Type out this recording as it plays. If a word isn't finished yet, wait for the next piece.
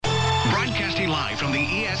live from the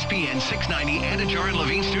ESPN 690 Anajar and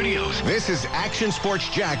Levine studios. This is Action Sports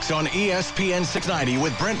Jax on ESPN 690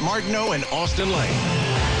 with Brent Martineau and Austin Lane.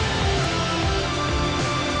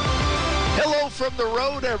 Hello from the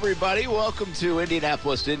road, everybody. Welcome to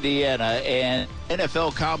Indianapolis, Indiana, and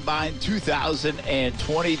NFL Combine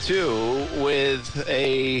 2022 with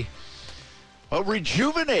a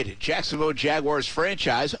rejuvenated Jacksonville Jaguars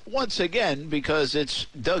franchise once again, because it's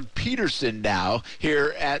Doug Peterson now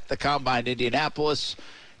here at the Combine Indianapolis,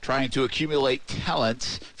 trying to accumulate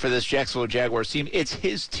talent for this Jacksonville Jaguars team. It's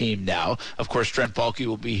his team now. Of course, Trent Baalke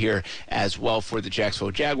will be here as well for the Jacksonville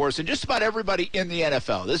Jaguars, and just about everybody in the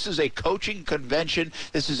NFL. This is a coaching convention.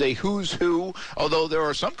 This is a who's who, although there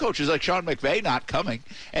are some coaches like Sean McVay not coming.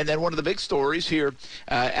 And then one of the big stories here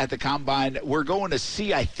at the Combine, we're going to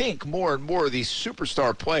see, I think, more and more of these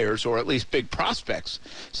superstar players, or at least big prospects,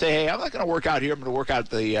 say, hey, I'm not going to work out here. I'm going to work out at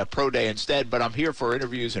the pro day instead, but I'm here for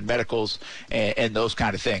interviews and medicals and those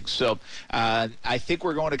kind of things. So I think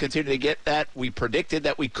we're going to continue to get that. We predicted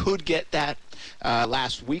that we could get that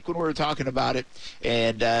last week when we were talking about it.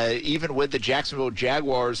 And even with the Jacksonville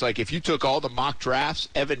Jaguars, like if you took all the mock drafts,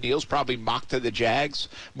 Evan Neal's probably mocked to the Jags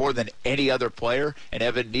more than any other player. And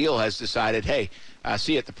Evan Neal has decided, hey,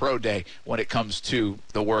 see you at the pro day when it comes to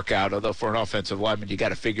the workout. Although for an offensive lineman, you got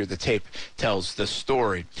to figure the tape tells the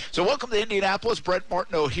story. So welcome to Indianapolis. Brent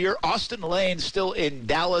Martineau here. Austin Lane still in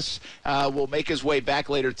Dallas. Will make his way back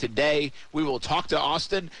later today. We will talk to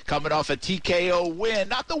Austin coming off a TKO win.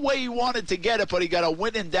 Not the way he wanted to get it, but he got a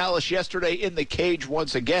win in Dallas yesterday in the cage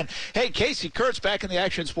once again. Hey, Casey Kurtz back in the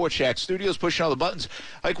Action Sports Shack studios pushing all the buttons.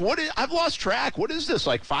 Like, I've lost track. What is this,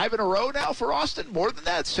 like 5 in a row now for Austin? More than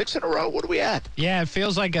that? 6 in a row? What are we at? Yeah, it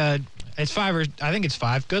feels like it's 5, or I think it's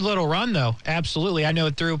 5. Good little run, though. Absolutely. I know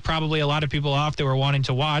it threw probably a lot of people off that were wanting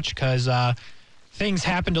to watch because things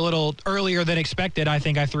happened a little earlier than expected. I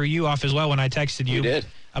think I threw you off as well when I texted you. You did.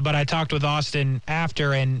 But I talked with Austin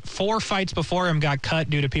after, and 4 fights before him got cut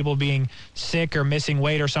due to people being sick or missing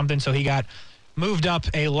weight or something, so he got moved up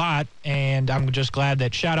a lot, and I'm just glad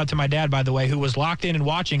that, shout out to my dad, by the way, who was locked in and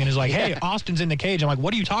watching and is like, hey, Austin's in the cage. I'm like,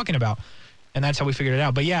 what are you talking about? And that's how we figured it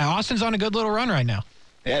out. But, yeah, Austin's on a good little run right now.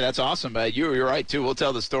 Yeah, that's awesome. You're right, too. We'll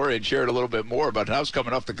tell the story and share it a little bit more. But I was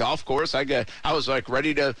coming off the golf course. I was like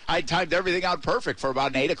ready to – I timed everything out perfect for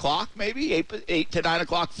about an 8 o'clock maybe, 8 to 9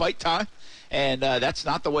 o'clock fight time. And that's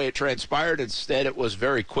not the way it transpired. Instead, it was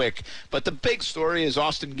very quick. But the big story is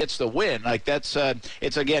Austin gets the win. Like, that's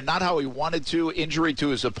it's, again, not how he wanted to. Injury to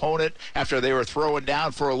his opponent after they were throwing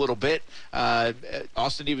down for a little bit.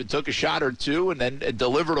 Austin even took a shot or two and then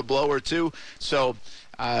delivered a blow or two. So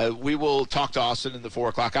we will talk to Austin in the 4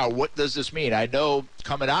 o'clock hour. What does this mean? I know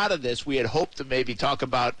coming out of this, we had hoped to maybe talk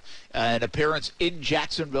about an appearance in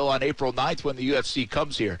Jacksonville on April 9th when the UFC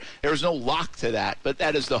comes here. There's no lock to that, but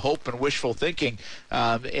that is the hope and wishful thinking.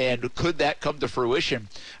 And could that come to fruition,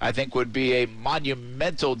 I think would be a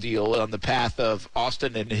monumental deal on the path of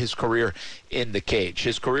Austin and his career in the cage.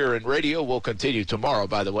 His career in radio will continue tomorrow,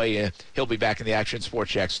 by the way. He'll be back in the Action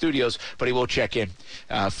Sports Shack studios, but he will check in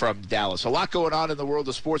from Dallas. A lot going on in the world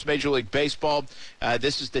of sports. Major League Baseball,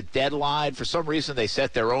 this is the deadline. For some reason, they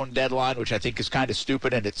set their own deadline, which I think is kind of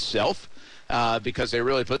stupid in itself, because they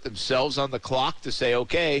really put themselves on the clock to say,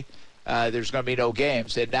 okay, there's going to be no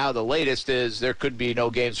games. And now the latest is there could be no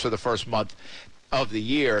games for the first month of the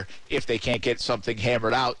year if they can't get something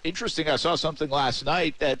hammered out. Interesting, I saw something last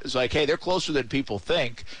night that was like, hey, they're closer than people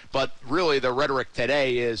think, but really the rhetoric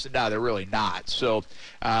today is, no, they're really not. So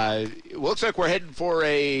it looks like we're heading for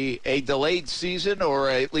a delayed season, or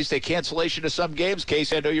at least a cancellation of some games.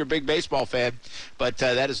 Casey, I know you're a big baseball fan, but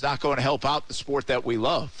that is not going to help out the sport that we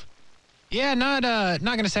love. Yeah, not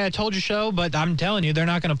going to say I told you so, but I'm telling you, they're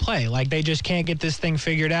not going to play. Like, they just can't get this thing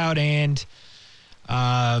figured out, and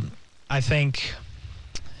I think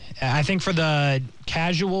for the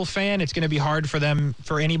casual fan, it's going to be hard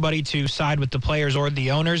for anybody to side with the players or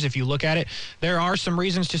the owners. If you look at it, there are some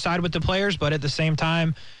reasons to side with the players, but at the same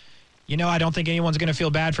time, I don't think anyone's going to feel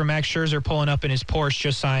bad for Max Scherzer pulling up in his Porsche,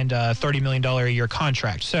 just signed a $30 million a year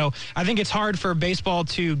contract. So I think it's hard for baseball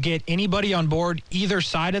to get anybody on board either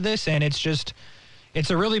side of this, and it's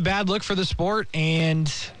a really bad look for the sport,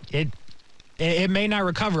 and it may not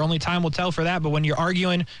recover. Only time will tell for that. But when you're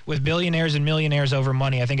arguing with billionaires and millionaires over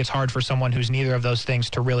money, I think it's hard for someone who's neither of those things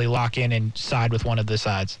to really lock in and side with one of the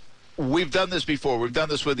sides. We've done this before. We've done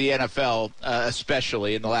this with the NFL,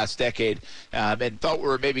 especially in the last decade, and thought we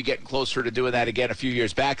were maybe getting closer to doing that again a few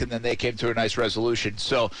years back, and then they came to a nice resolution.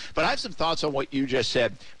 So, but I have some thoughts on what you just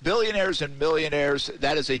said. Billionaires and millionaires,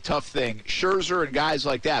 that is a tough thing. Scherzer and guys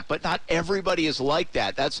like that, but not everybody is like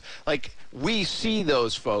that. That's like, we see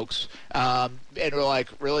those folks. and we're like,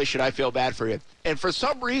 really, should I feel bad for you? And for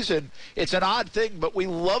some reason, it's an odd thing, but we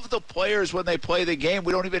love the players when they play the game.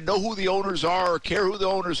 We don't even know who the owners are or care who the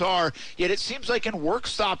owners are. Yet it seems like in work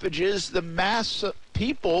stoppages, the mass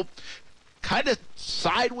people kind of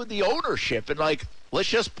side with the ownership and like, let's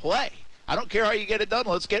just play. I don't care how you get it done.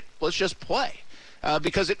 Let's just play.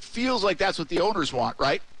 Because it feels like that's what the owners want,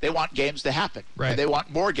 right? They want games to happen. Right. And they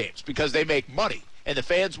want more games because they make money. And the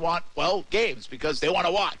fans want, well, games because they want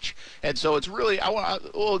to watch. And so it's really,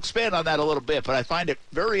 we'll expand on that a little bit, but I find it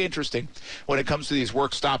very interesting when it comes to these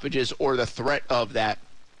work stoppages or the threat of that.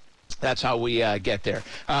 That's how we get there.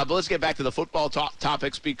 But let's get back to the football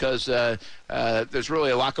topics because there's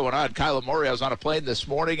really a lot going on. Kyler Murray, I was on a plane this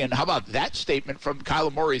morning, and how about that statement from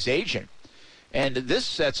Kyler Murray's agent? And this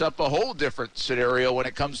sets up a whole different scenario when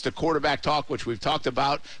it comes to quarterback talk, which we've talked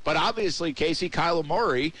about. But obviously, Casey, Kyler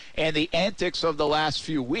Murray and the antics of the last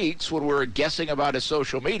few weeks when we were guessing about his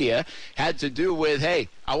social media had to do with, hey,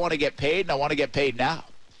 I want to get paid, and I want to get paid now.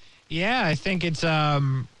 Yeah, I think it's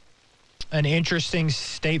an interesting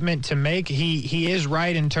statement to make. He is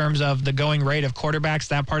right in terms of the going rate of quarterbacks.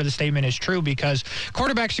 That part of the statement is true because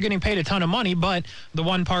quarterbacks are getting paid a ton of money, but the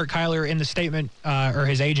one part Kyler in the statement, or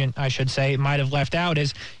his agent, I should say, might have left out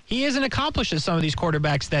is he isn't accomplished as some of these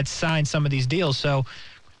quarterbacks that signed some of these deals. So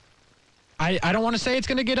I don't want to say it's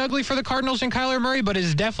going to get ugly for the Cardinals and Kyler Murray, but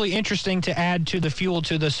it's definitely interesting to add to the fuel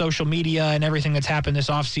to the social media and everything that's happened this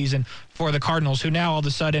offseason for the Cardinals, who now all of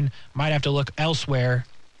a sudden might have to look elsewhere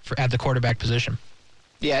at the quarterback position.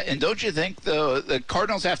 Yeah, and don't you think the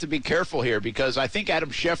Cardinals have to be careful here because I think Adam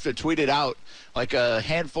Schefter tweeted out like a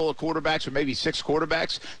handful of quarterbacks or maybe 6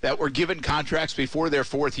 quarterbacks that were given contracts before their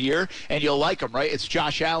 4th year, and you'll like them, right? It's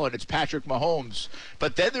Josh Allen, it's Patrick Mahomes.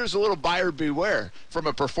 But then there's a little buyer beware. From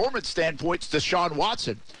a performance standpoint, it's Deshaun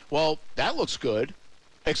Watson. Well, that looks good,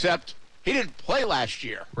 except he didn't play last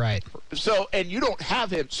year. Right. So, and you don't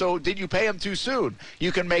have him. So did you pay him too soon?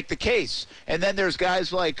 You can make the case. And then there's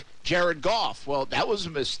guys like Jared Goff. Well, that was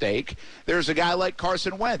a mistake. There's a guy like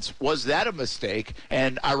Carson Wentz. Was that a mistake?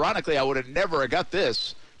 And ironically, I would have never got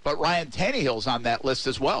this, but Ryan Tannehill's on that list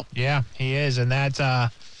as well. Yeah, he is. And that's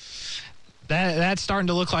starting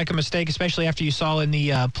to look like a mistake, especially after you saw in the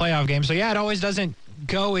playoff game. So, yeah, it always doesn't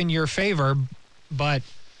go in your favor, but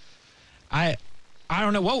I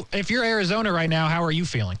don't know. Well, if you're Arizona right now, how are you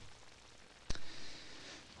feeling?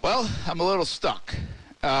 Well, I'm a little stuck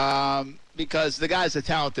because the guy's a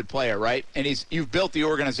talented player, right? And you've built the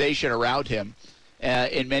organization around him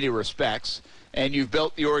in many respects, and you've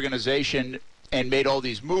built the organization and made all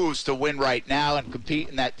these moves to win right now and compete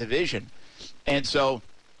in that division. And so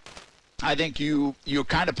I think you're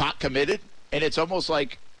kind of pot committed, and it's almost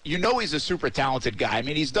like you know he's a super talented guy. I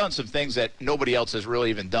mean, he's done some things that nobody else has really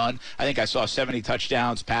even done. I think I saw 70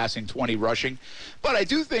 touchdowns passing, 20 rushing. But I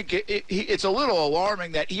do think it's a little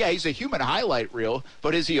alarming that, yeah, he's a human highlight reel,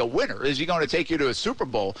 but is he a winner? Is he going to take you to a Super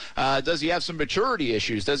Bowl? Does he have some maturity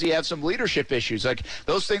issues? Does he have some leadership issues? Like,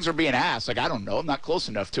 those things are being asked. Like, I don't know. I'm not close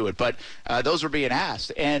enough to it, but those are being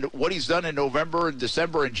asked. And what he's done in November and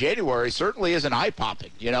December and January certainly isn't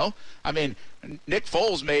eye-popping, you know? I mean, Nick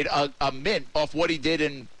Foles made a mint off what he did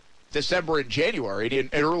in December and January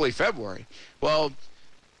and in early February. Well,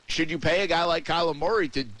 should you pay a guy like Kyler Murray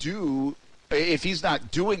to do, if he's not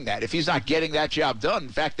doing that, if he's not getting that job done? In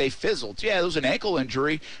fact, they fizzled. Yeah, it was an ankle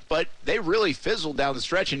injury, but they really fizzled down the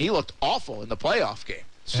stretch, and he looked awful in the playoff game.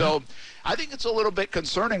 So I think it's a little bit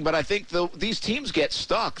concerning, but I think these teams get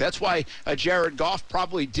stuck. That's why Jared Goff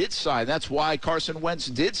probably did sign. That's why Carson Wentz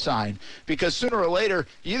did sign, because sooner or later,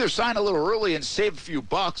 you either sign a little early and save a few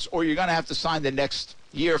bucks, or you're going to have to sign the next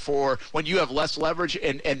year for when you have less leverage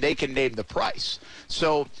and they can name the price.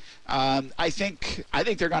 So I think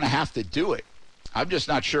they're going to have to do it. I'm just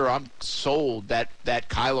not sure I'm sold that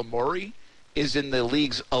Kyler Murray is in the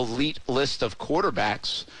league's elite list of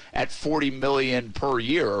quarterbacks at $40 million per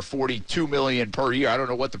year or $42 million per year. I don't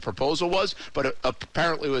know what the proposal was, but it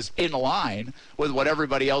apparently was in line with what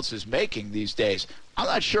everybody else is making these days. I'm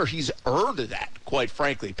not sure he's earned that, quite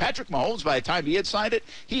frankly. Patrick Mahomes, by the time he had signed it,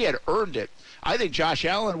 he had earned it. I think Josh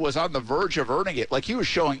Allen was on the verge of earning it. Like, he was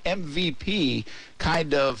showing MVP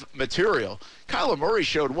kind of material. Kyler Murray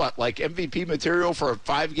showed what, like MVP material for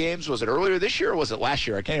 5 games? Was it earlier this year or was it last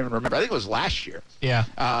year? I can't even remember. I think it was last year. Yeah.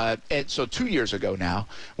 And so 2 years ago now,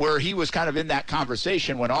 where he was kind of in that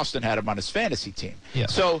conversation when Austin had him on his fantasy team. Yeah.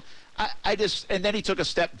 So and then he took a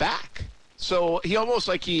step back. So he almost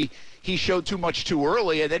like he showed too much too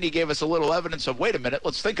early, and then he gave us a little evidence of, wait a minute,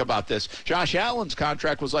 let's think about this. Josh Allen's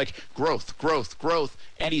contract was like growth,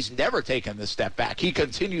 and he's never taken this step back. He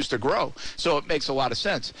continues to grow, so it makes a lot of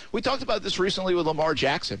sense. We talked about this recently with Lamar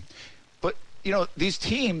Jackson, but these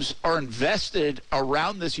teams are invested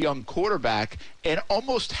around this young quarterback and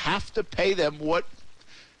almost have to pay them what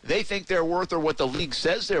they think they're worth or what the league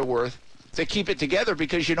says they're worth to keep it together,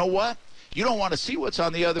 because you know what? You don't want to see what's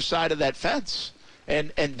on the other side of that fence.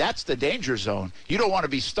 And that's the danger zone. You don't want to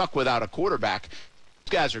be stuck without a quarterback.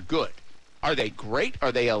 These guys are good. Are they great?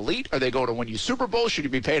 Are they elite? Are they going to win you Super Bowl? Should you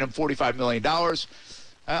be paying them $45 million?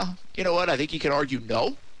 Well, you know what? I think you can argue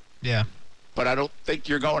no. Yeah. But I don't think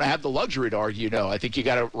you're going to have the luxury to argue no. I think you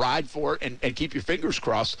got to ride for it and keep your fingers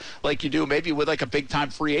crossed like you do maybe with like a big-time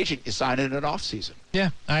free agent you sign in an offseason. Yeah,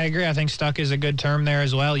 I agree. I think stuck is a good term there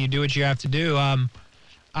as well. You do what you have to do.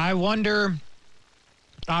 I wonder,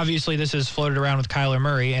 obviously this is floated around with Kyler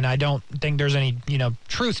Murray, and I don't think there's any,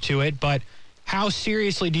 truth to it, but how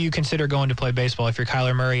seriously do you consider going to play baseball if you're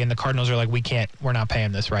Kyler Murray and the Cardinals are like, we're not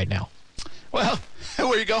paying this right now? Well, where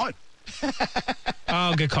are you going?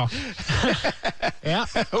 Oh, good call. Yeah.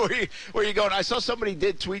 Where are you going? I saw somebody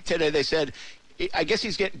did tweet today. They said, I guess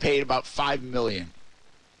he's getting paid about $5 million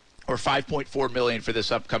or $5.4 million for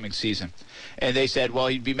this upcoming season. And they said, well,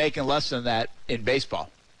 he'd be making less than that in baseball.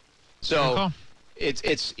 So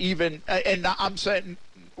it's even, and I'm saying,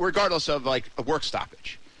 regardless of like a work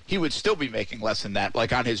stoppage, he would still be making less than that,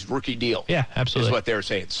 like on his rookie deal. Yeah, absolutely. Is what they're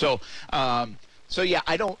saying. So yeah,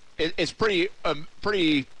 it's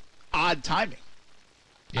pretty odd timing.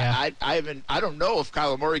 Yeah. I don't know if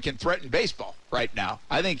Kyler Murray can threaten baseball right now.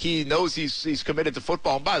 I think he knows he's committed to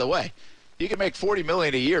football. And by the way, you can make $40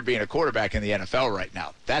 million a year being a quarterback in the NFL right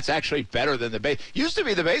now. That's actually better than used to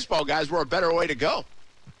be the baseball guys were a better way to go.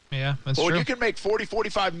 Yeah, that's true. Well, you can make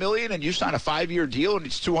 $45 million and you sign a 5-year deal and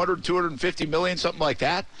it's $250 million, something like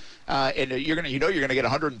that. And you're gonna get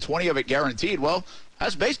 120 of it guaranteed. Well,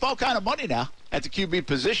 that's baseball kind of money now at the QB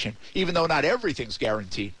position, even though not everything's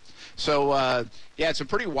guaranteed. So, yeah, it's a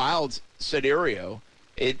pretty wild scenario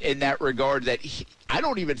in that regard that I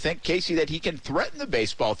don't even think, Casey, that he can threaten the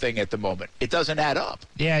baseball thing at the moment. It doesn't add up.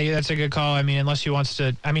 Yeah, that's a good call. I mean, unless he wants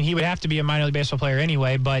to – I mean, he would have to be a minor league baseball player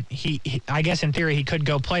anyway, but I guess in theory he could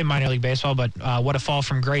go play minor league baseball, but what a fall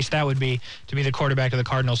from grace that would be to be the quarterback of the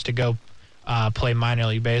Cardinals to go play minor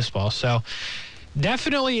league baseball. So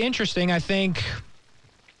definitely interesting. I think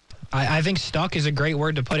stuck is a great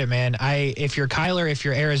word to put it, man. If you're Kyler, if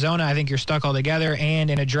you're Arizona, I think you're stuck altogether. And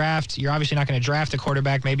in a draft, you're obviously not going to draft a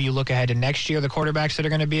quarterback. Maybe you look ahead to next year, the quarterbacks that are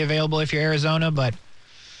going to be available if you're Arizona. But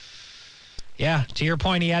yeah, to your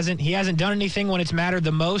point, he hasn't done anything when it's mattered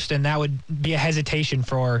the most, and that would be a hesitation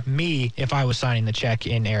for me if I was signing the check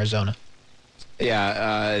in Arizona.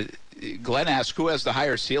 Yeah, Glenn asked, who has the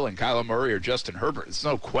higher ceiling, Kyler Murray or Justin Herbert? It's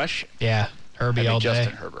no question. Yeah, Herbie all day.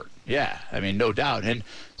 Justin Herbert. Yeah, I mean, no doubt. And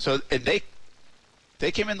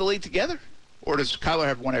they came in the league together? Or does Kyler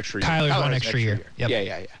have one extra year? Kyler's one extra year. Yep.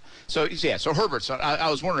 Yeah. So Herbert's, I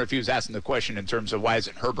was wondering if he was asking the question in terms of why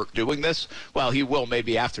isn't Herbert doing this? Well, he will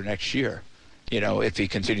maybe after next year, if he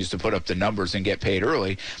continues to put up the numbers and get paid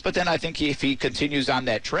early. But then I think if he continues on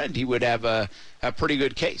that trend, he would have a pretty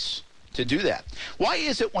good case to do that. Why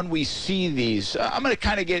is it when we see these, I'm going to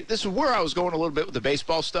kind of this is where I was going a little bit with the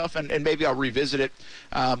baseball stuff, and maybe I'll revisit it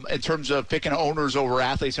in terms of picking owners over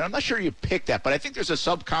athletes. And I'm not sure you pick that, but I think there's a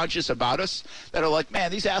subconscious about us that are like,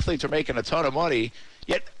 man, these athletes are making a ton of money,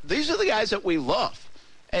 yet these are the guys that we love.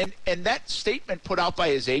 And that statement put out by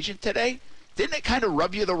his agent today, didn't it kind of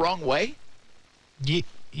rub you the wrong way?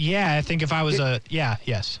 Yeah, I think if I was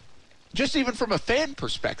yes. Just even from a fan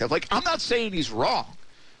perspective. Like, I'm not saying he's wrong,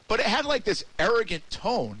 but it had like this arrogant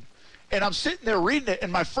tone, and I'm sitting there reading it,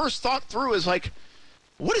 and my first thought through is like,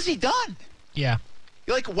 what has he done? Yeah.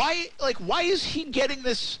 Why is he getting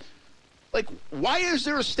this? Like, why is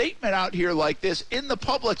there a statement out here like this in the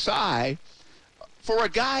public's eye for a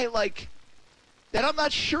guy like that? I'm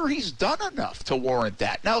not sure he's done enough to warrant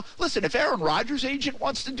that. Now, listen, if Aaron Rodgers' agent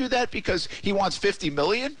wants to do that because he wants $50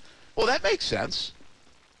 million, well, that makes sense.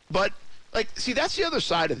 But see, that's the other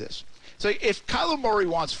side of this. So if Kyler Murray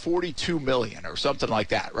wants $42 million or something like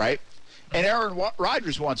that, right? And Aaron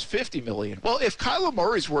Rodgers wants $50 million. Well, if Kyler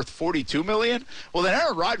Murray's worth $42 million, well, then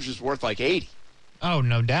Aaron Rodgers is worth like $80. Oh,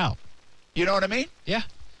 no doubt. You know what I mean? Yeah.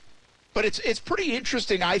 But it's pretty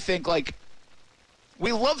interesting, I think. Like,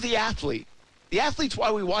 we love the athlete. The athlete's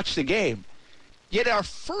why we watch the game. Yet our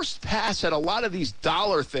first pass at a lot of these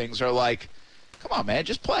dollar things are like, come on, man,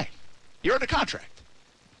 just play. You're under contract.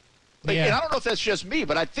 Yeah. And I don't know if that's just me,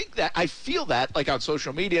 but I feel that like on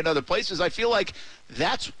social media and other places. I feel like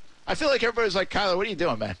everybody's like, Kyler, what are you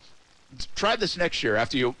doing, man? Try this next year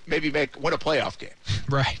after you maybe win a playoff game.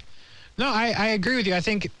 Right. No, I agree with you. I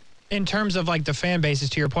think in terms of like the fan bases,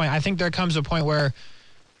 to your point, I think there comes a point where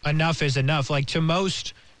enough is enough. Like to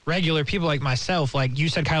most regular people like myself, like you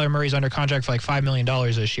said, Kyler Murray's under contract for like $5 million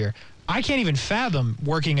this year. I can't even fathom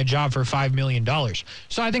working a job for $5 million.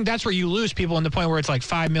 So I think that's where you lose people in the point where it's like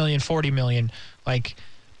 $5 million, $40 million. Like,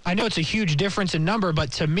 I know it's a huge difference in number,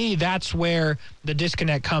 but to me, that's where the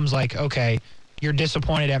disconnect comes. Like, okay, you're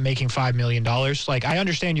disappointed at making $5 million. Like, I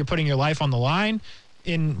understand you're putting your life on the line,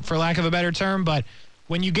 for lack of a better term, but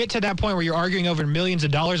when you get to that point where you're arguing over millions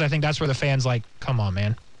of dollars, I think that's where the fans like, come on,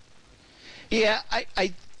 man. Yeah,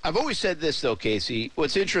 I've always said this, though, Casey.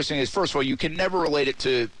 What's interesting is, first of all, you can never relate it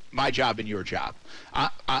to my job and your job,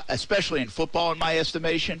 especially in football, in my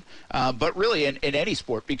estimation, but really in any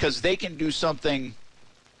sport, because they can do something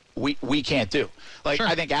we can't do. Like, sure.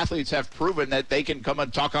 I think athletes have proven that they can come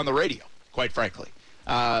and talk on the radio, quite frankly.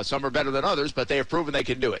 Some are better than others, but they have proven they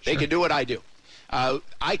can do it. Sure. They can do what I do.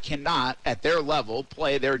 I cannot, at their level,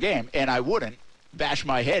 play their game, and I wouldn't bash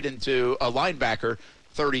my head into a linebacker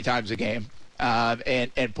 30 times a game.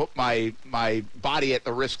 And put my body at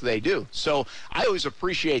the risk they do. So I always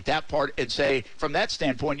appreciate that part and say, from that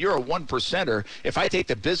standpoint, you're a 1%er. If I take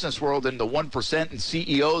the business world into 1% and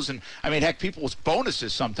CEOs, and I mean, heck, people's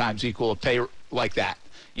bonuses sometimes equal a pay like that,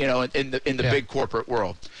 you know, in the big corporate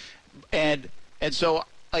world. And so,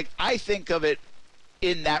 like, I think of it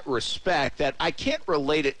in that respect that I can't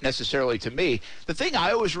relate it necessarily to me. The thing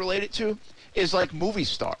I always relate it to is like movie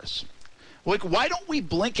stars. Like, why don't we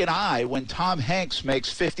blink an eye when Tom Hanks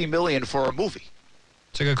makes $50 million for a movie?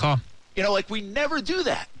 It's a good call. You know, like, we never do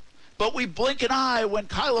that. But we blink an eye when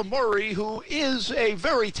Kyler Murray, who is a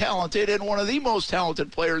very talented and one of the most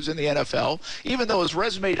talented players in the NFL, even though his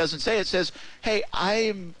resume doesn't say it, says, hey,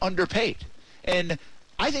 I'm underpaid. And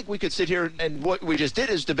I think we could sit here and what we just did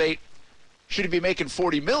is debate, should he be making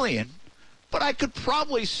 $40 million? But I could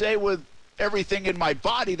probably say with everything in my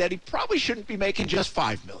body that he probably shouldn't be making just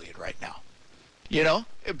 $5 million right now. You know,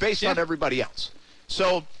 based on everybody else.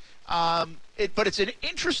 So, but it's an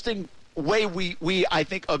interesting way we I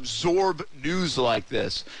think absorb news like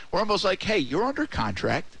this. We're almost like, hey, you're under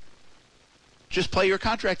contract. Just play your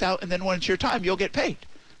contract out, and then when it's your time, you'll get paid.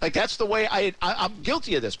 Like, that's the way I'm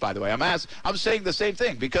guilty of this, by the way. I'm saying the same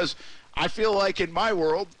thing because I feel like in my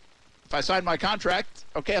world, if I sign my contract,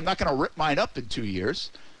 okay, I'm not going to rip mine up in 2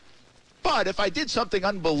 years. But if I did something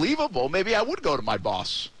unbelievable, maybe I would go to my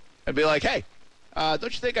boss and be like, hey, don't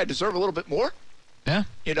you think I deserve a little bit more? Yeah.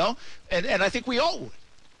 You know? And I think we all would.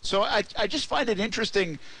 So I just find it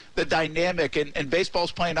interesting, the dynamic, and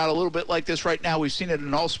baseball's playing out a little bit like this right now. We've seen it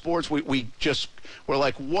in all sports. We're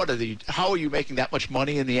like, how are you making that much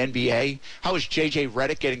money in the NBA? How is J.J.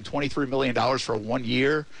 Redick getting $23 million for 1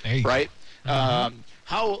 year? Right?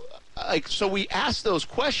 Mm-hmm. So we ask those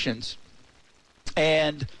questions,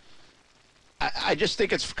 and I just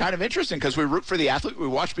think it's kind of interesting because we root for the athlete, we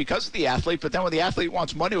watch because of the athlete, but then when the athlete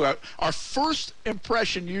wants money, our first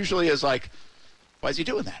impression usually is like, why is he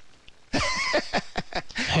doing that?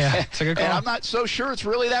 Yeah, it's a good call. And I'm not so sure it's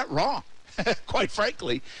really that wrong, quite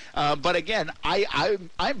frankly. But again,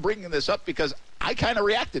 I'm bringing this up because I kind of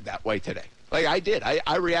reacted that way today. Like I did.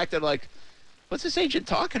 I reacted like, what's this agent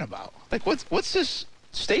talking about? Like, what's this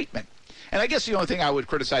statement? And I guess the only thing I would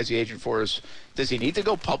criticize the agent for is, does he need to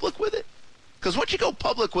go public with it? Because once you go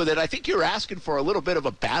public with it, I think you're asking for a little bit of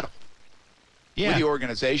a battle with the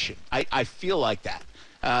organization. I feel like that.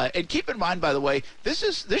 And keep in mind, by the way,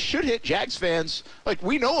 this should hit Jags fans. Like,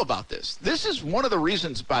 we know about this. This is one of the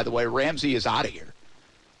reasons, by the way, Ramsey is out of here.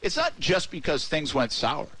 It's not just because things went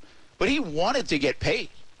sour, but he wanted to get paid.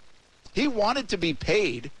 He wanted to be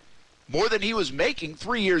paid more than he was making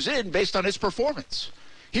 3 years in based on his performance.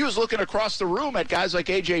 He was looking across the room at guys like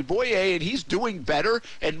A.J. Boye, and he's doing better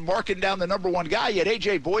and marking down the number one guy. Yet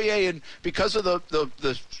A.J. Boye, and because of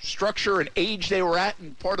the structure and age they were at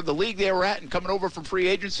and part of the league they were at and coming over from free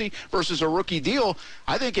agency versus a rookie deal,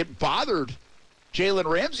 I think it bothered Jalen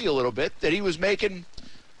Ramsey a little bit that he was making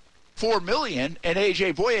 $4 million and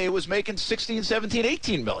A.J. Boye was making $16, $17,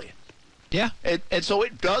 $18 million. Yeah. And so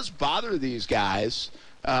it does bother these guys.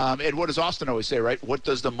 And what does Austin always say, right? What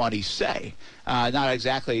does the money say? Not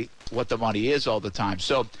exactly what the money is all the time.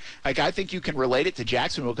 So, like, I think you can relate it to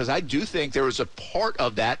Jacksonville because I do think there was a part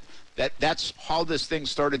of that's how this thing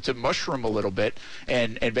started to mushroom a little bit.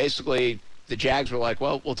 And basically the Jags were like,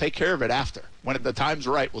 well, we'll take care of it after. When the time's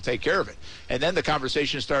right, we'll take care of it. And then the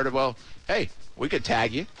conversation started, well, hey, we could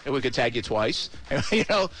tag you, and we could tag you twice. You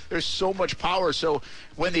know, there's so much power. So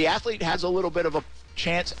when the athlete has a little bit of a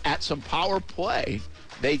chance at some power play,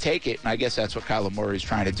 they take it, and I guess that's what Kyler Murray is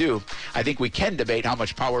trying to do. I think we can debate how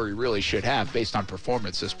much power he really should have based on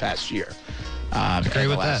performance this past year. Agree in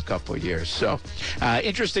with the last that. couple of years. So,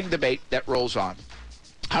 interesting debate that rolls on.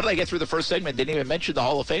 How did I get through the first segment? Didn't even mention the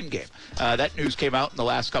Hall of Fame game. That news came out in the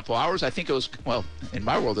last couple hours. I think it was, well, in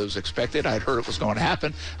my world it was expected. I'd heard it was going to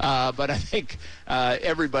happen. But I think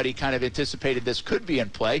everybody kind of anticipated this could be in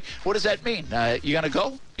play. What does that mean? You going to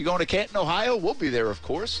go? You going to Canton, Ohio? We'll be there, of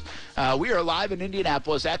course. We are live in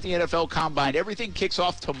Indianapolis at the NFL Combine. Everything kicks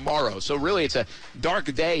off tomorrow. So really it's a dark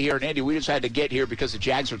day here in Indy. We just had to get here because the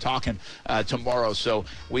Jags are talking tomorrow. So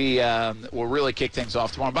we will really kick things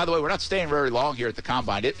off tomorrow. By the way, we're not staying very long here at the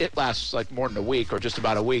Combine. It lasts like more than a week or just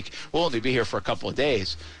about a week. We'll only be here for a couple of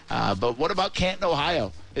days. But what about Canton,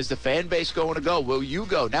 Ohio? Is the fan base going to go? Will you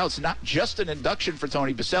go? Now, it's not just an induction for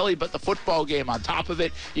Tony Boselli, but the football game on top of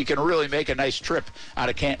it. You can really make a nice trip out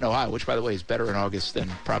of Canton, Ohio, which, by the way, is better in August than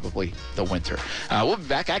probably the winter. We'll be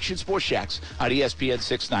back. Action Sports Shacks on ESPN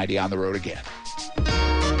 690 on the road again.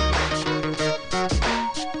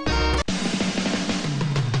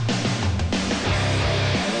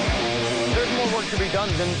 To be done,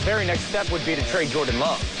 then the very next step would be to trade Jordan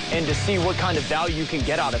Love and to see what kind of value you can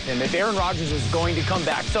get out of him if Aaron Rodgers is going to come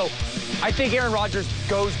back. So I think Aaron Rodgers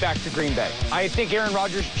goes back to Green Bay. I think Aaron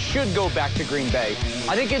Rodgers should go back to Green Bay.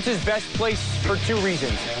 I think it's his best place for two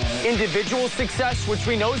reasons. Individual success, which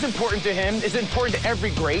we know is important to him, is important to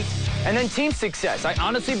every great, and then team success. I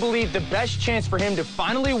honestly believe the best chance for him to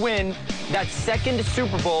finally win that second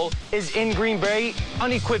Super Bowl is in Green Bay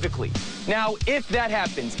unequivocally. Now, if that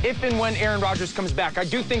happens, if and when Aaron Rodgers comes back, I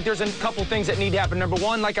do think there's a couple things that need to happen. Number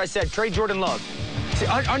one, like I said, trade Jordan Love.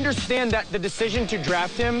 Understand that the decision to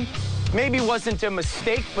draft him maybe wasn't a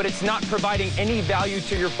mistake, but it's not providing any value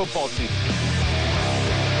to your football team.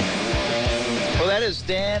 Well, that is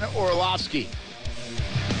Dan Orlovsky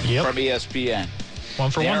from ESPN.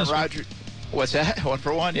 One for Aaron one. Rodgers. What's that? 1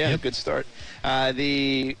 for 1? Yeah, yep. Good start.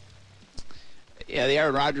 The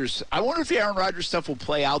Aaron Rodgers. I wonder if the Aaron Rodgers stuff will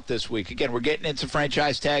play out this week. Again, we're getting into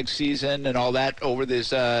franchise tag season and all that over this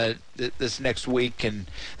this next week, and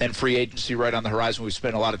then free agency right on the horizon. We've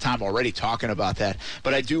spent a lot of time already talking about that.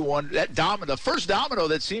 But I do wonder that the first domino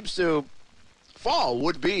that seems to fall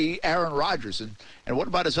would be Aaron Rodgers. And what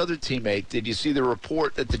about his other teammate? Did you see the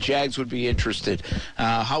report that the Jags would be interested?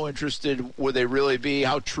 How interested would they really be?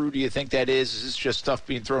 How true do you think that is? Is this just stuff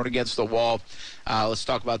being thrown against the wall? Let's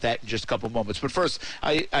talk about that in just a couple moments. But first,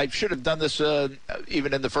 I should have done this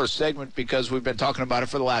even in the first segment because we've been talking about it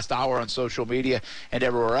for the last hour on social media and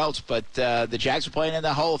everywhere else. But the Jags are playing in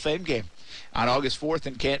the Hall of Fame game on August 4th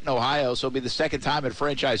in Canton, Ohio. So it'll be the second time in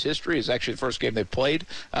franchise history. It's actually the first game they played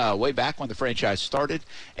way back when the franchise started.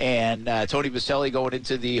 And Tony Boselli going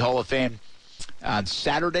into the Hall of Fame on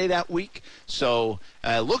Saturday that week. So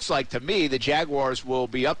it looks like to me the Jaguars will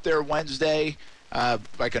be up there Wednesday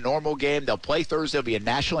like a normal game. They'll play Thursday. It'll be a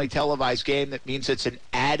nationally televised game. That means it's an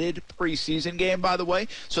added preseason game, by the way.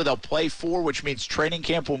 So they'll play 4, which means training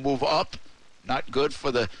camp will move up. Not good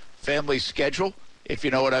for the family schedule, if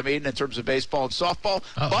you know what I mean, in terms of baseball and softball.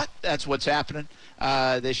 Oh. But that's what's happening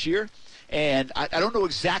this year. And I don't know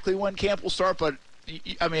exactly when camp will start, but,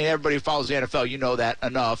 I mean, everybody who follows the NFL, you know that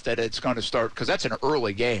enough that it's going to start, because that's an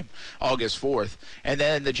early game, August 4th. And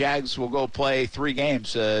then the Jags will go play 3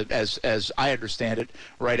 games, as I understand it,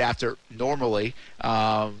 right after normally,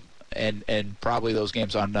 and probably those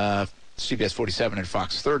games on CBS 47 and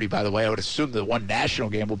Fox 30, by the way. I would assume the one national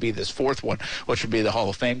game will be this 4th one, which would be the Hall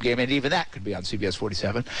of Fame game, and even that could be on CBS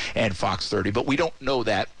 47 and Fox 30. But we don't know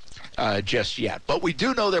that just yet. But we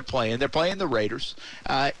do know they're playing. They're playing the Raiders.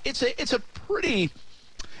 It's a pretty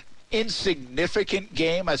insignificant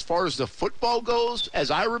game as far as the football goes,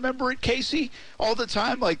 as I remember it, Casey, all the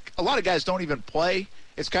time. Like, a lot of guys don't even play.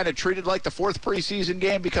 It's kind of treated like the 4th preseason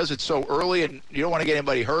game because it's so early and you don't want to get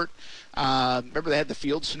anybody hurt. Remember they had the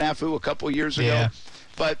field snafu a couple of years ago? Yeah.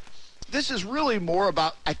 But this is really more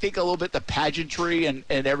about, I think, a little bit the pageantry and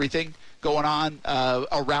everything going on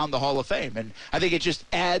around the Hall of Fame. And I think it just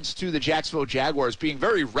adds to the Jacksonville Jaguars being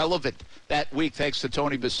very relevant that week thanks to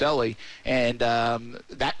Tony Boselli and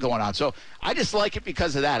that going on. So I just like it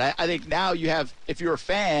because of that. I think now you have, if you're a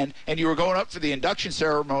fan and you were going up for the induction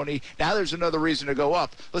ceremony, now there's another reason to go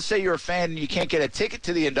up. Let's say you're a fan and you can't get a ticket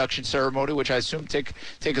to the induction ceremony, which I assume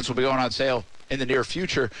tickets will be going on sale in the near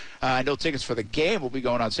future. I know tickets for the game will be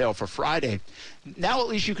going on sale for Friday. Now at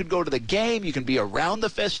least you can go to the game. You can be around the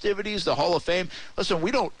festivities, the Hall of Fame. Listen,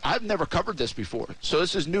 I've never covered this before, so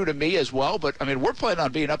this is new to me as well. But, I mean, we're planning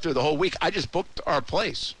on being up there the whole week. I just booked our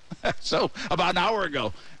place, so about an hour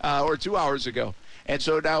ago or 2 hours ago. And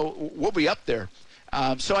so now we'll be up there.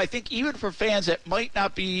 So I think even for fans that might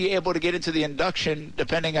not be able to get into the induction,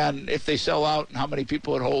 depending on if they sell out and how many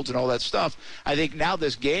people it holds and all that stuff, I think now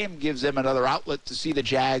this game gives them another outlet to see the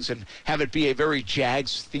Jags and have it be a very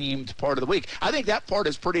Jags-themed part of the week. I think that part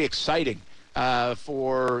is pretty exciting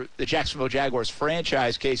for the Jacksonville Jaguars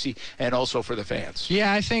franchise, Casey, and also for the fans.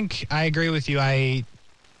 Yeah, I think I agree with you.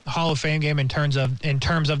 Hall of Fame game in terms of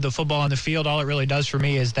the football on the field, all it really does for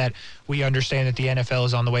me is that we understand that the NFL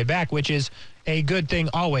is on the way back, which is a good thing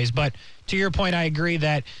always. But to your point, I agree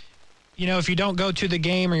that, if you don't go to the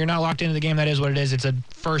game or you're not locked into the game, that is what it is. It's a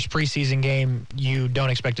first preseason game. You don't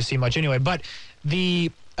expect to see much anyway. But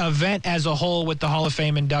the event as a whole with the Hall of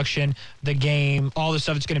Fame induction, the game, all the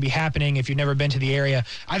stuff that's going to be happening if you've never been to the area,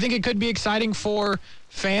 I think it could be exciting for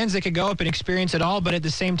fans that could go up and experience it all. But at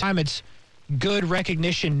the same time, it's good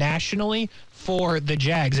recognition nationally for the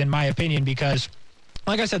Jags, in my opinion, because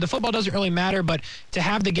like I said, the football doesn't really matter, but to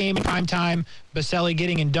have the game in prime time, Boselli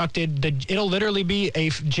getting inducted, it'll literally be a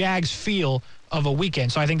Jags feel of a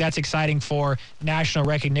weekend. So I think that's exciting for national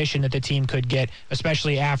recognition that the team could get,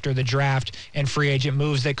 especially after the draft and free agent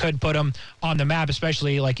moves that could put them on the map,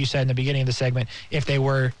 especially like you said in the beginning of the segment, if they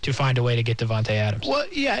were to find a way to get Davante Adams. Well,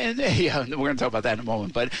 yeah, we're going to talk about that in a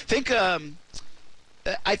moment. But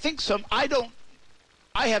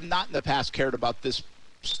I have not in the past cared about this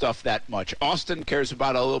stuff that much. Austin cares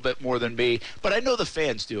about it a little bit more than me, but I know the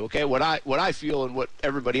fans do. Okay, what I feel and what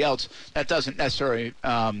everybody else, that doesn't necessarily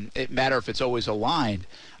it matter if it's always aligned.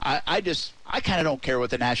 I kind of don't care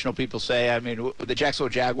what the national people say. I mean, the Jacksonville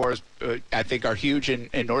Jaguars, I think, are huge in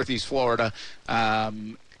Northeast Florida.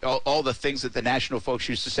 All the things that the national folks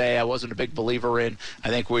used to say I wasn't a big believer in. I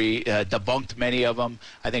think we debunked many of them.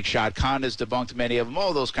 I think Shad Khan has debunked many of them.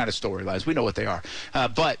 All those kind of storylines. We know what they are.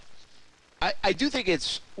 But I do think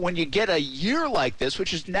it's when you get a year like this,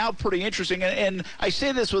 which is now pretty interesting, and I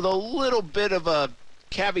say this with a little bit of a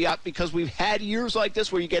caveat because we've had years like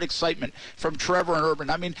this where you get excitement from Trevor and Urban.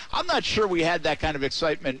 I mean, I'm not sure we had that kind of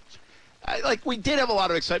excitement. We did have a lot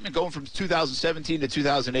of excitement going from 2017 to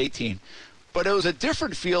 2018. But it was a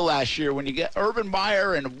different feel last year when you get Urban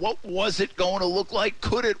Meyer and what was it going to look like?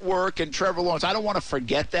 Could it work? And Trevor Lawrence. I don't want to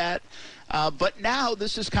forget that. But now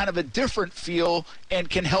this is kind of a different feel and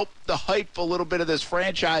can help the hype a little bit of this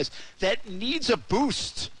franchise that needs a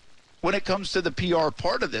boost when it comes to the PR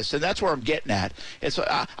part of this. And that's where I'm getting at. And so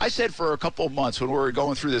I said for a couple of months when we were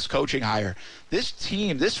going through this coaching hire, this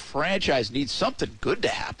team, this franchise needs something good to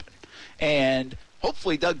happen. And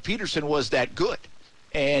hopefully Doug Peterson was that good.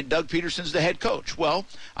 And Doug Peterson's the head coach. Well,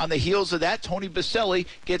 on the heels of that, Tony Boselli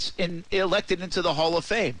gets elected into the Hall of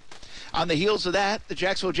Fame. On the heels of that, the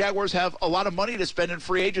Jacksonville Jaguars have a lot of money to spend in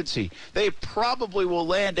free agency. They probably will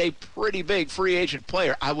land a pretty big free agent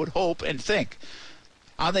player, I would hope and think.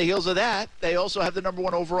 On the heels of that, they also have the number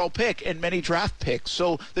 1 overall pick and many draft picks.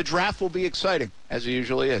 So the draft will be exciting, as it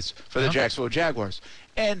usually is, for the Jacksonville Jaguars.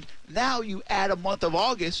 And now you add a month of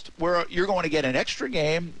August where you're going to get an extra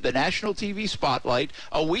game, the national TV spotlight,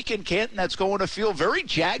 a week in Canton that's going to feel very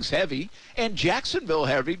Jags heavy and Jacksonville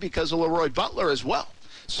heavy because of Leroy Butler as well.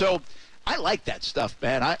 So I like that stuff,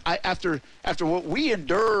 man. I after what we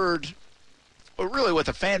endured, or really what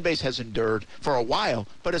the fan base has endured for a while,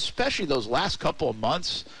 but especially those last couple of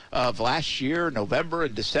months of last year, November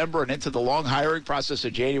and December, and into the long hiring process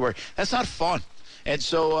of January, that's not fun. And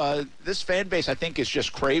so this fan base, I think, is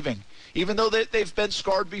just craving, even though they've been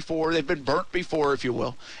scarred before, they've been burnt before, if you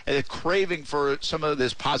will, and they're craving for some of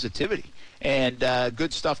this positivity and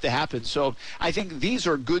good stuff to happen. So I think these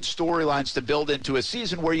are good storylines to build into a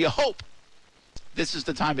season where you hope this is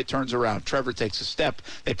the time it turns around. Trevor takes a step.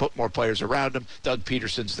 They put more players around him. Doug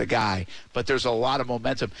Peterson's the guy. But there's a lot of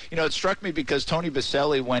momentum. It struck me because Tony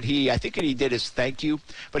Boselli, when I think he did his thank you,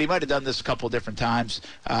 but he might have done this a couple different times.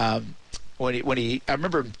 I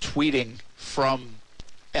remember him tweeting from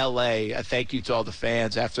L.A. a thank you to all the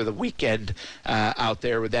fans after the weekend out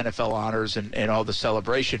there with NFL honors and all the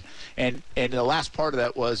celebration. And the last part of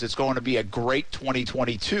that was it's going to be a great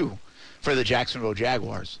 2022 for the Jacksonville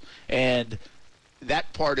Jaguars. And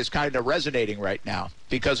that part is kind of resonating right now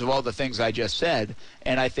because of all the things I just said.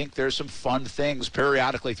 And I think there's some fun things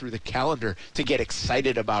periodically through the calendar to get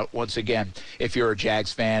excited about once again. If you're a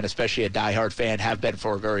Jags fan, especially a diehard fan, have been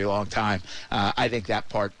for a very long time, I think that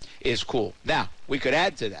part is cool. Now, we could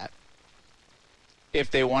add to that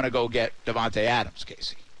if they want to go get Davante Adams,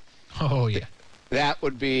 Casey. Oh, yeah. That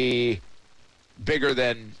would be bigger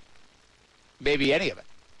than maybe any of it,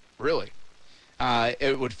 really.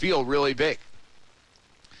 It would feel really big.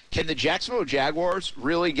 Can the Jacksonville Jaguars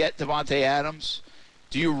really get Davante Adams?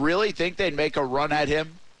 Do you really think they'd make a run at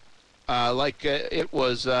him It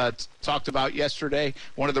was talked about yesterday.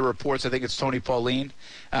 One of the reports, I think it's Tony Pauline,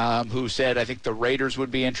 who said I think the Raiders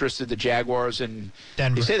would be interested, the Jaguars, and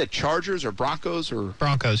Denver. You say the Chargers or Broncos or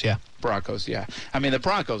Broncos, yeah. Broncos, yeah. I mean, the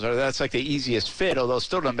Broncos, that's like the easiest fit, although it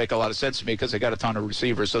still doesn't make a lot of sense to me because they got a ton of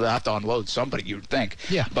receivers, so they'll have to unload somebody, you would think.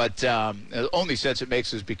 Yeah. But the only sense it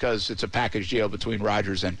makes is because it's a package deal between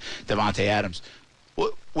Rodgers and Davante Adams.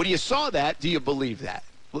 When you saw that, do you believe that?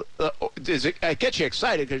 Does it get you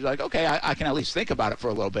excited because you're like, okay, I can at least think about it for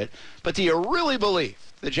a little bit. But do you really believe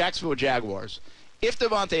the Jacksonville Jaguars, if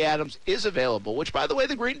Davante Adams is available, which, by the way,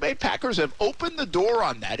 the Green Bay Packers have opened the door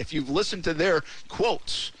on that, if you've listened to their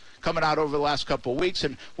quotes coming out over the last couple of weeks,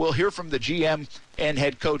 and we'll hear from the GM and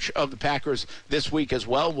head coach of the Packers this week as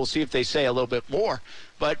well. We'll see if they say a little bit more.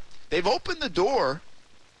 But they've opened the door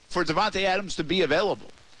for Davante Adams to be available.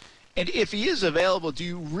 And if he is available, do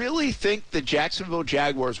you really think the Jacksonville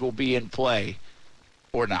Jaguars will be in play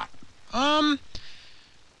or not?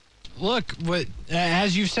 Look,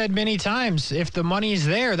 as you've said many times, if the money's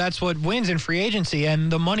there, that's what wins in free agency, and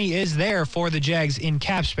the money is there for the Jags in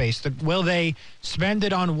cap space. Will they spend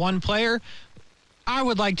it on one player? I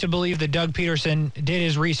would like to believe that Doug Peterson did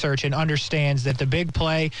his research and understands that the big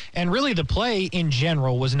play, and really the play in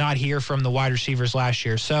general, was not here from the wide receivers last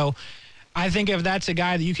year. So I think if that's a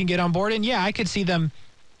guy that you can get on board, and yeah, I could see them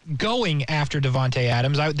going after Davante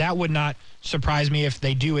Adams. That would not surprise me if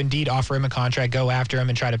they do indeed offer him a contract, go after him,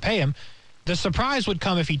 and try to pay him. The surprise would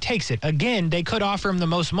come if he takes it. Again, they could offer him the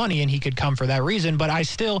most money, and he could come for that reason, but I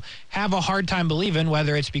still have a hard time believing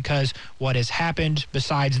whether it's because what has happened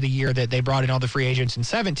besides the year that they brought in all the free agents in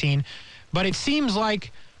 2017. But it seems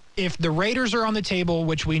like if the Raiders are on the table,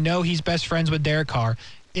 which we know he's best friends with Derek Carr,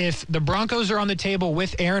 if the Broncos are on the table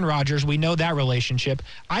with Aaron Rodgers, we know that relationship.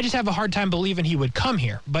 I just have a hard time believing he would come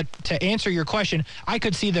here. But to answer your question, I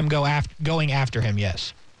could see them going after him,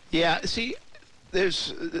 yes. Yeah, see,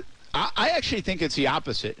 I actually think it's the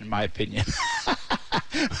opposite, in my opinion,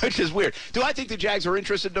 which is weird. Do I think the Jags are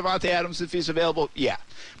interested in Davante Adams if he's available? Yeah.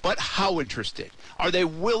 But how interested? Are they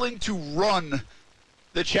willing to run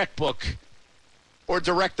the checkbook or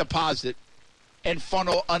direct deposit and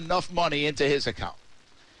funnel enough money into his account?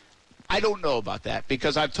 I don't know about that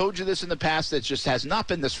because I've told you this in the past. It just has not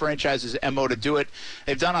been this franchise's MO to do it.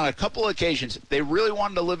 They've done on a couple of occasions. They really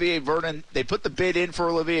wanted Olivier Vernon. They put the bid in for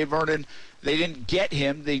Olivier Vernon. They didn't get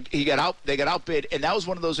him. They got outbid, and that was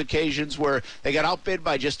one of those occasions where they got outbid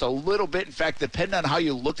by just a little bit. In fact, depending on how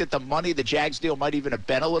you looked at the money, the Jags deal might even have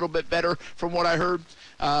been a little bit better from what I heard.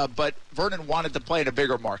 But Vernon wanted to play in a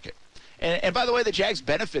bigger market. And by the way, the Jags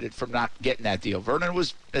benefited from not getting that deal. Vernon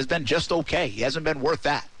has been just okay. He hasn't been worth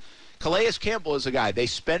that. Calais Campbell is a guy they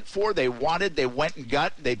spent for, they wanted, they went and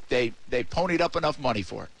got, they ponied up enough money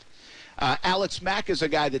for it. Alex Mack is a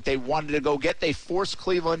guy that they wanted to go get. They forced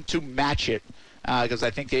Cleveland to match it because I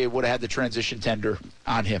think they would have had the transition tender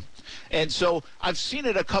on him. And so I've seen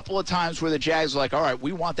it a couple of times where the Jags are like, all right,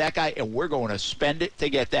 we want that guy, and we're going to spend it to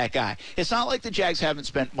get that guy. It's not like the Jags haven't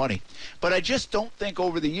spent money. But I just don't think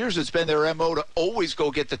over the years it's been their MO to always go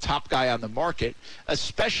get the top guy on the market,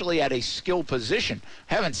 especially at a skill position.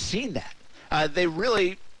 Haven't seen that. They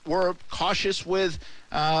really were cautious with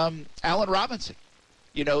Allen Robinson,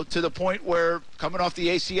 to the point where coming off the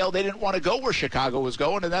ACL, they didn't want to go where Chicago was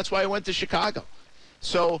going, and that's why he went to Chicago.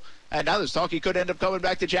 So, and now there's talk he could end up coming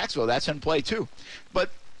back to Jacksonville. That's in play, too. But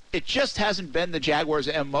it just hasn't been the Jaguars'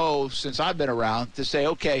 MO since I've been around to say,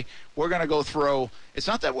 okay, we're going to go throw – it's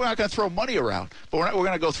not that we're not going to throw money around, but we're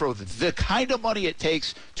going to go throw the kind of money it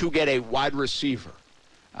takes to get a wide receiver.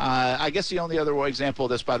 I guess the only other example of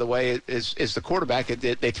this, by the way, is the quarterback.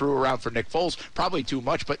 They threw around for Nick Foles, probably too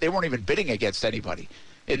much, but they weren't even bidding against anybody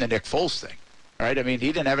in the Nick Foles thing. Right? I mean, he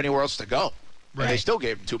didn't have anywhere else to go. Right. And they still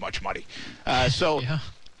gave him too much money. Yeah. So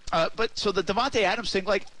the Davante Adams thing,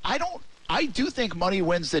 I do think money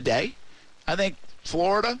wins the day. I think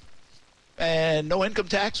Florida and no income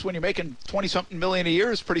tax when you're making 20-something million a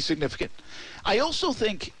year is pretty significant. I also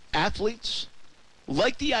think athletes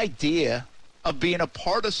like the idea of being a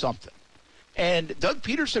part of something. And Doug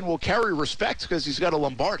Peterson will carry respect because he's got a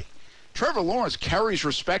Lombardi. Trevor Lawrence carries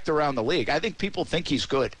respect around the league. I think people think he's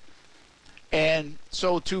good. And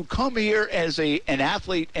so to come here as an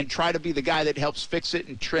athlete and try to be the guy that helps fix it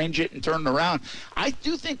and change it and turn it around, I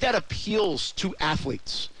do think that appeals to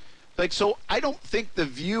athletes. So I don't think the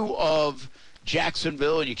view of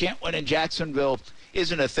Jacksonville and you can't win in Jacksonville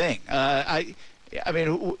isn't a thing. I mean,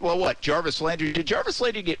 what? Jarvis Landry? Did Jarvis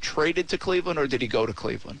Landry get traded to Cleveland or did he go to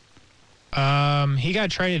Cleveland? He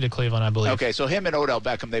got traded to Cleveland, I believe. Okay, so him and Odell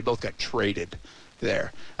Beckham, they both got traded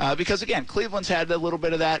there. Because, again, Cleveland's had a little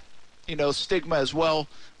bit of that stigma as well.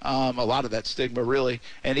 A lot of that stigma, really.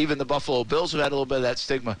 And even the Buffalo Bills have had a little bit of that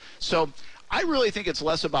stigma. So I really think it's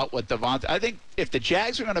less about what Davante. I think if the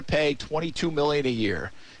Jags are going to pay $22 million a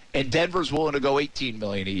year and Denver's willing to go $18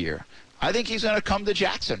 million a year, I think he's going to come to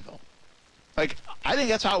Jacksonville. Like, I think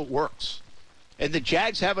that's how it works. And the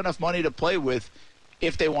Jags have enough money to play with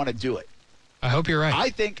if they want to do it. I hope you're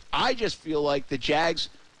right. I just feel like the Jags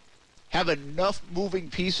have enough moving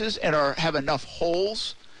pieces and have enough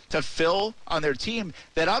holes to fill on their team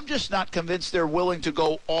that I'm just not convinced they're willing to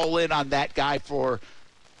go all in on that guy for,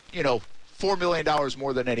 $4 million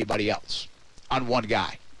more than anybody else on one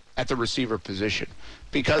guy at the receiver position.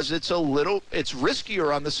 Because it's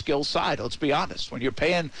riskier on the skill side, let's be honest. When you're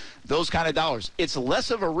paying those kind of dollars, it's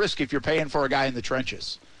less of a risk if you're paying for a guy in the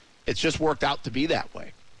trenches. It's just worked out to be that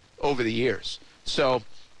way over the years. So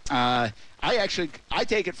I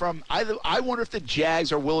take it from, I wonder if the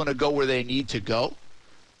Jags are willing to go where they need to go.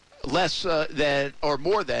 Less than or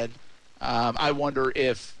more than, I wonder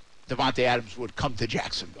if Davante Adams would come to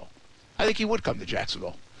Jacksonville. I think he would come to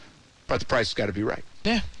Jacksonville. But the price has got to be right.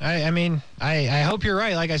 Yeah, I hope you're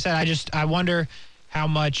right. Like I said, I wonder how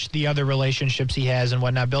much the other relationships he has and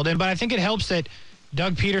whatnot build in. But I think it helps that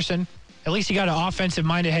Doug Peterson, at least he got an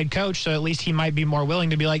offensive-minded head coach, so at least he might be more willing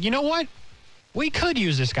to be like, you know what? We could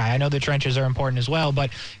use this guy. I know the trenches are important as well,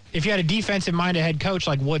 but if you had a defensive-minded head coach,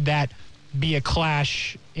 like, would that be a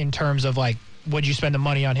clash in terms of, like, would you spend the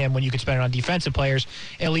money on him when you could spend it on defensive players?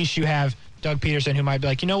 At least you have Doug Peterson who might be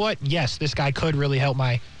like, you know what? Yes, this guy could really help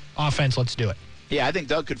my offense. Let's do it. Yeah, I think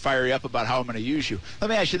Doug could fire you up about how I'm going to use you. Let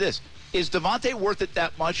me ask you this. Is Davante worth it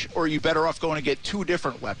that much, or are you better off going to get two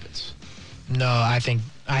different weapons? No, I think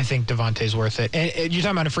Davante's worth it. And you're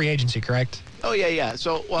talking about a free agency, correct? Oh, yeah.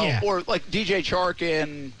 So, Yeah. Or like DJ Chark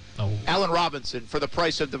and Allen Robinson for the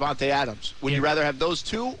price of Davante Adams. Would you rather have those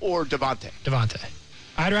two or Davante? Davante.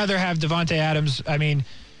 I'd rather have Davante Adams. I mean,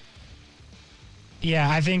 yeah,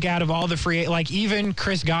 I think out of all the free, like even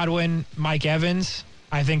Chris Godwin, Mike Evans,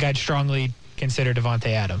 I think I'd strongly consider Davante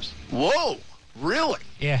Adams. Whoa, really?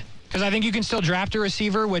 Yeah, because I think you can still draft a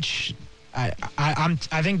receiver, which I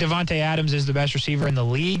think Davante Adams is the best receiver in the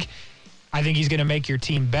league. I think he's going to make your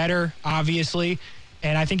team better, obviously,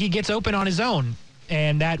 and I think he gets open on his own,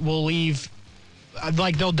 and that will leave.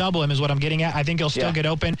 Like, they'll double him is what I'm getting at. I think he'll still get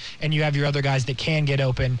open, and you have your other guys that can get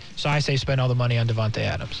open. So I say spend all the money on Davante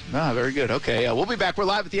Adams. Very good. Okay, we'll be back. We're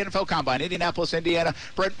live at the NFL Combine, Indianapolis, Indiana.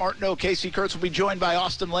 Brent Martineau, Casey Kurtz will be joined by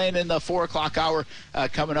Austin Lane in the 4 o'clock hour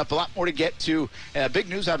coming up. A lot more to get to. Big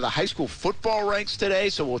news out of the high school football ranks today,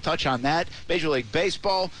 so we'll touch on that. Major League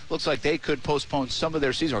Baseball looks like they could postpone some of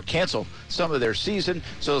their season or cancel some of their season.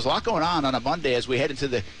 So there's a lot going on a Monday as we head into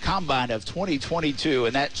the Combine of 2022,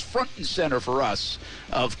 and that's front and center for us.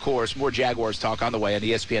 Of course, more Jaguars talk on the way on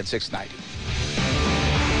ESPN 690.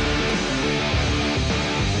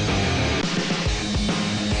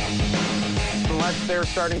 Unless their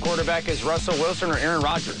starting quarterback is Russell Wilson or Aaron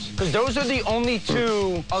Rodgers. Because those are the only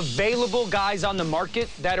two available guys on the market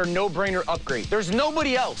that are no-brainer upgrade. There's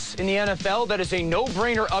nobody else in the NFL that is a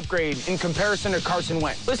no-brainer upgrade in comparison to Carson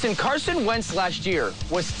Wentz. Listen, Carson Wentz last year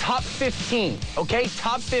was top 15, okay?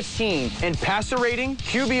 Top 15 in passer rating,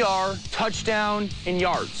 QBR, touchdown, and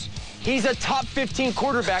yards. He's a top 15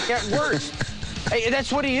 quarterback at worst. Hey,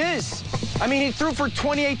 that's what he is. I mean, he threw for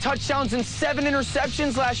 28 touchdowns and 7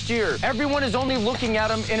 interceptions last year. Everyone is only looking at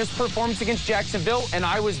him in his performance against Jacksonville, and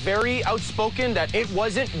I was very outspoken that it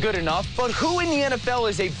wasn't good enough. But who in the NFL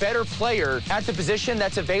is a better player at the position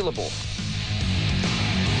that's available?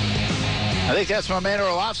 I think that's my man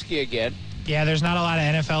Orlovsky again. Yeah, there's not a lot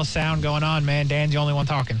of NFL sound going on, man. Dan's the only one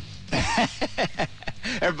talking.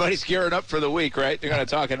 Everybody's gearing up for the week, right? They're going to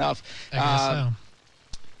talk enough. I guess so.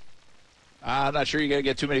 I'm not sure you're going to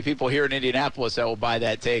get too many people here in Indianapolis that will buy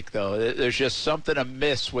that take, though. There's just something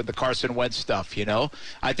amiss with the Carson Wentz stuff, you know?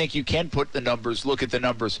 I think you can put the numbers, look at the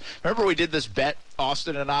numbers. Remember we did this bet,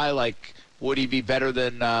 Austin and I, like, would he be better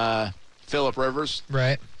than Phillip Rivers?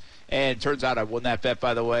 Right. And it turns out I won that bet,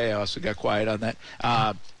 by the way. I also got quiet on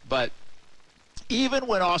that. But even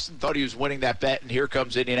when Austin thought he was winning that bet, and here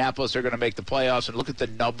comes Indianapolis, they're going to make the playoffs, and look at the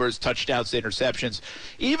numbers, touchdowns to interceptions.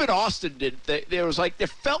 Even Austin didn't. There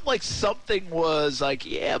felt like something was like,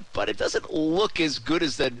 yeah, but it doesn't look as good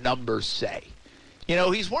as the numbers say. You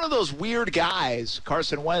know, he's one of those weird guys,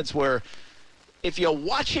 Carson Wentz, where if you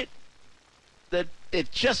watch it, that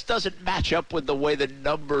it just doesn't match up with the way the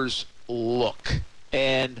numbers look.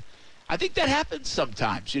 And I think that happens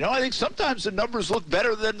sometimes. You know, I think sometimes the numbers look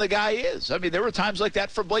better than the guy is. I mean, there were times like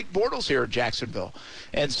that for Blake Bortles here in Jacksonville.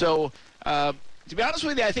 And so to be honest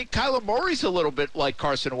with you, I think Kyler Murray's a little bit like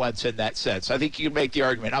Carson Wentz in that sense. I think you can make the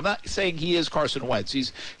argument. I'm not saying he is Carson Wentz.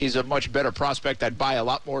 He's a much better prospect. I'd buy a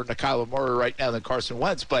lot more into Kyler Murray right now than Carson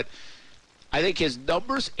Wentz. But I think his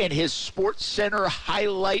numbers and his Sports Center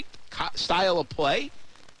highlight style of play,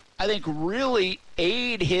 I think really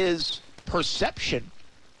aid his perception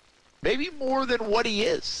maybe more than what he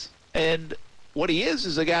is. And what he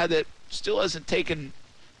is a guy that still hasn't taken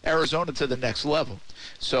Arizona to the next level.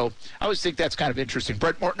 So I always think that's kind of interesting.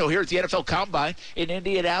 Brent Martineau here at the NFL Combine in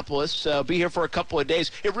Indianapolis. Be here for a couple of days.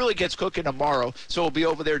 It really gets cooking tomorrow, so we'll be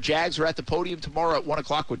over there. Jags are at the podium tomorrow at 1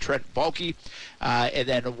 o'clock with Trent Baalke. And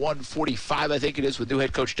then 1:45, I think it is, with new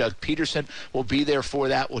head coach Doug Peterson. We'll be there for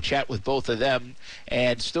that. We'll chat with both of them.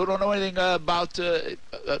 And still don't know anything about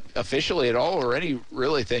officially at all or any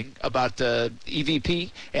really thing about EVP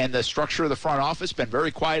and the structure of the front office. Been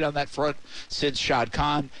very quiet on that front since Shad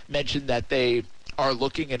Khan mentioned that they are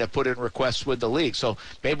looking and have put in requests with the league. So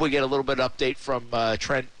maybe we get a little bit of update from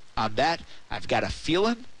Trent on that. I've got a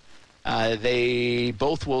feeling they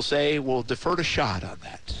both will say we'll defer to Shad on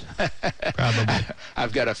that. Probably.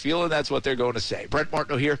 I've got a feeling that's what they're going to say. Brent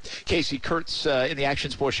Martineau here. Casey Kurtz in the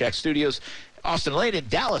Action Sports Shack studios. Austin Lane in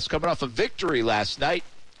Dallas coming off a victory last night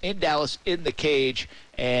in Dallas in the cage.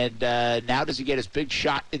 And now does he get his big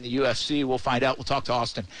shot in the UFC? We'll find out. We'll talk to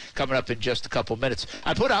Austin coming up in just a couple minutes.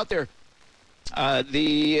 I put out there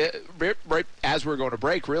right as we're going to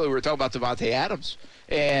break, really, we were talking about Davante Adams.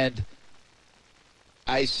 And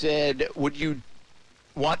I said, would you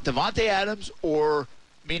want Davante Adams or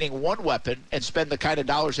meaning one weapon and spend the kind of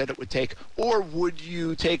dollars that it would take, or would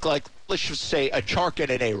you take, like, let's just say a Chark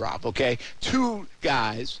and an A-Rob, okay? Two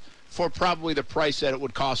guys for probably the price that it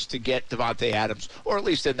would cost to get Davante Adams, or at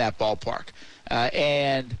least in that ballpark.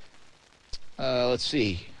 Let's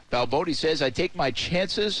see. Balboni says, I take my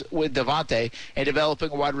chances with Davante and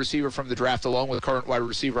developing a wide receiver from the draft along with a current wide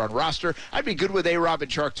receiver on roster. I'd be good with A-Rob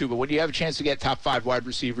and Chark too, but when you have a chance to get top 5 wide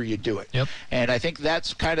receiver, you do it. Yep. And I think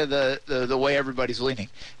that's kind of the way everybody's leaning.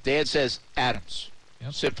 Dan says Adams,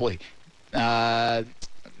 simply. Valley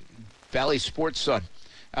Sports Sun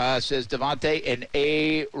says Davante and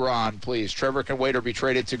Aaron, please. Trevor can wait or be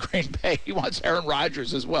traded to Green Bay. He wants Aaron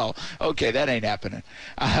Rodgers as well. Okay, that ain't happening.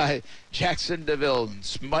 Jackson DeVille,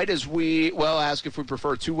 might as well ask if we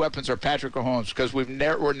prefer 2 weapons or Patrick Mahomes, because we're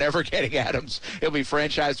never getting Adams. He'll be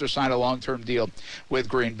franchised or sign a long-term deal with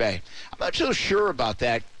Green Bay. I'm not so sure about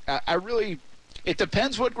that. It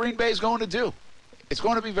depends what Green Bay is going to do. It's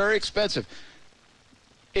going to be very expensive.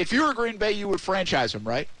 If you were Green Bay, you would franchise him,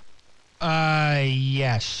 right?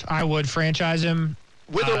 Yes, I would franchise him.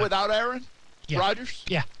 With or without Aaron Rodgers?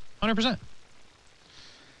 Yeah, 100%.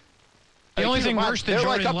 The only thing worse than Jordan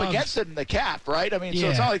Love, they're like up against it in the cap, right? I mean, so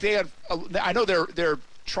it's not like they have. I know they're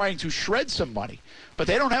trying to shred some money, but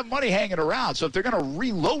they don't have money hanging around. So if they're going to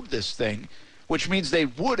reload this thing, which means they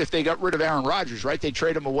would if they got rid of Aaron Rodgers, right? They'd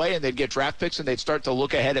trade him away and they'd get draft picks and they'd start to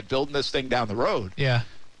look ahead at building this thing down the road. Yeah.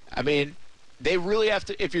 I mean, they really have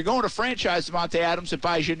to. If you're going to franchise Davante Adams, it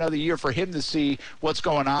buys you another year for him to see what's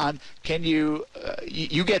going on. Can you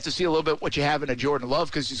you get to see a little bit what you have in a Jordan Love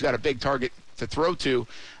because he's got a big target to throw to,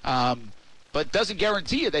 but doesn't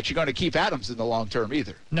guarantee you that you're going to keep Adams in the long term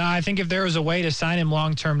either. No, I think if there was a way to sign him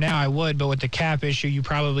long term now, I would. But with the cap issue, you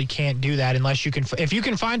probably can't do that unless you can. If you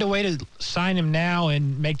can find a way to sign him now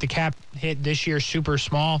and make the cap hit this year super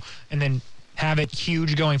small, and then have it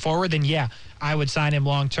huge going forward, then yeah, I would sign him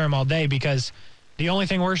long-term all day, because the only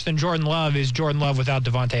thing worse than Jordan Love is Jordan Love without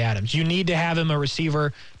Davante Adams. You need to have him a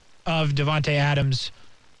receiver of Davante Adams'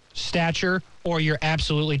 stature, or you're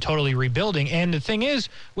absolutely totally rebuilding. And the thing is,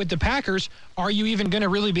 with the Packers, are you even going to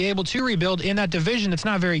really be able to rebuild in that division that's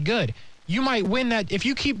not very good? You might win that. If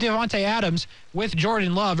you keep Davante Adams with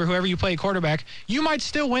Jordan Love or whoever you play quarterback, you might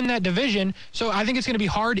still win that division. So I think it's going to be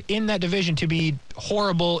hard in that division to be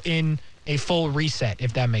horrible in a full reset,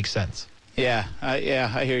 if that makes sense. Yeah, I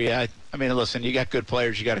hear you. I mean, listen, you got good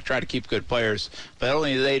players. You got to try to keep good players, but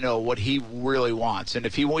only they know what he really wants. And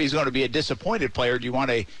if he's going to be a disappointed player, do you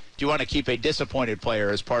want to keep a disappointed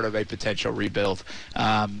player as part of a potential rebuild?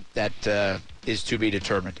 That is to be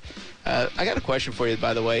determined. I got a question for you,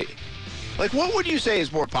 by the way. Like, what would you say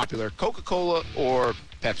is more popular, Coca-Cola or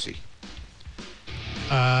Pepsi?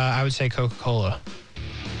 I would say Coca-Cola.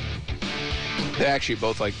 They're actually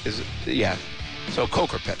both so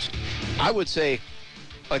Coke or Pepsi. I would say,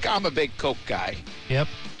 like, I'm a big Coke guy. Yep.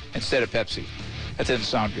 Instead of Pepsi. That doesn't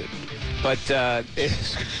sound good. But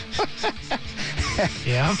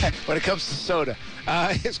yeah. When it comes to soda,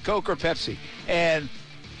 it's Coke or Pepsi.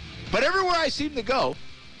 But everywhere I seem to go,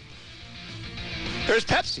 there's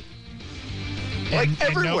Pepsi. Like,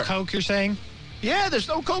 everywhere. And no Coke, you're saying? Yeah, there's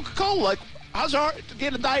no Coca-Cola. Like, How's it hard to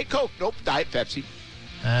get a Diet Coke? Nope, Diet Pepsi.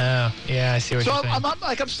 Oh, yeah, I see what So you're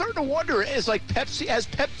saying. I'm starting to wonder, has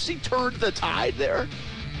Pepsi turned the tide there?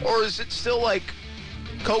 Or is it still like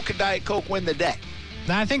Coke and Diet Coke win the day?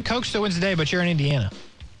 No, I think Coke still wins the day, but you're in Indiana.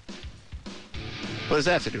 What does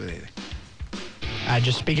that have to do with anything?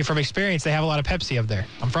 Just speaking from experience, they have a lot of Pepsi up there.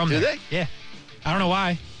 I'm from Do there. they? Yeah. I don't know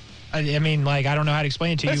why. I mean, like, I don't know how to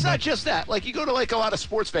explain it to But you. it's not just that. Like, you go to, like, a lot of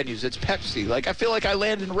sports venues, it's Pepsi. Like, I feel like I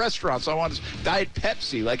land in restaurants, I want Diet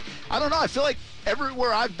Pepsi. Like, I don't know. I feel like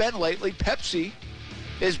everywhere I've been lately, Pepsi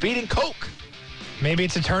is beating Coke. Maybe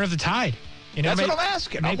it's a turn of the tide. You know, That's what I'm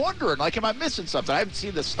asking. I'm wondering, like, am I missing something? I haven't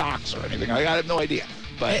seen the stocks or anything. I have no idea.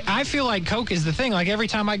 But I feel like Coke is the thing. Like, every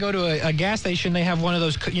time I go to a gas station, they have one of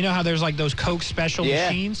those, you know how there's, like, those Coke special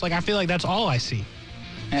machines? Like, I feel like that's all I see.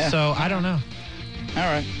 Yeah. So, I don't know. All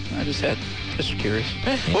right. I just curious.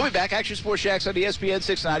 We'll be back. Action Sports Jacks on ESPN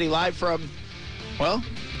 690 live from, well,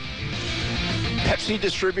 Pepsi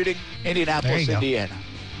Distributing, Indianapolis, Indiana.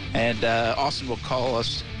 And Austin will call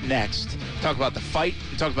us next. Talk about the fight.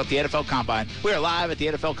 Talk about the NFL Combine. We are live at the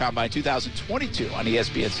NFL Combine 2022 on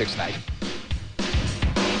ESPN 690.